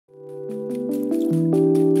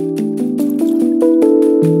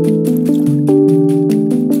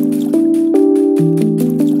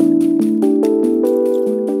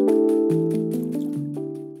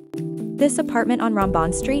This apartment on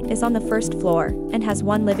Ramban Street is on the first floor and has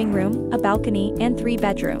one living room, a balcony, and 3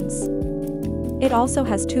 bedrooms. It also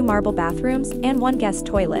has 2 marble bathrooms and 1 guest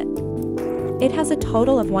toilet. It has a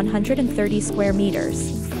total of 130 square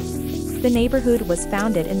meters. The neighborhood was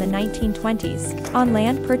founded in the 1920s on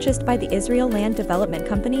land purchased by the Israel Land Development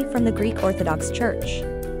Company from the Greek Orthodox Church.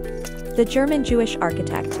 The German-Jewish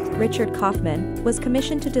architect, Richard Kaufmann, was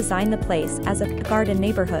commissioned to design the place as a garden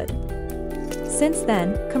neighborhood. Since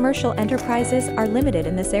then, commercial enterprises are limited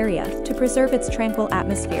in this area to preserve its tranquil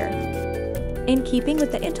atmosphere. In keeping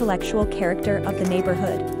with the intellectual character of the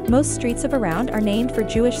neighborhood, most streets of around are named for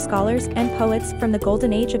Jewish scholars and poets from the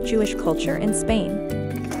golden age of Jewish culture in Spain.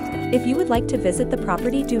 If you would like to visit the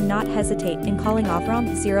property, do not hesitate in calling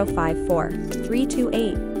Avraham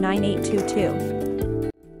 054-328-9822.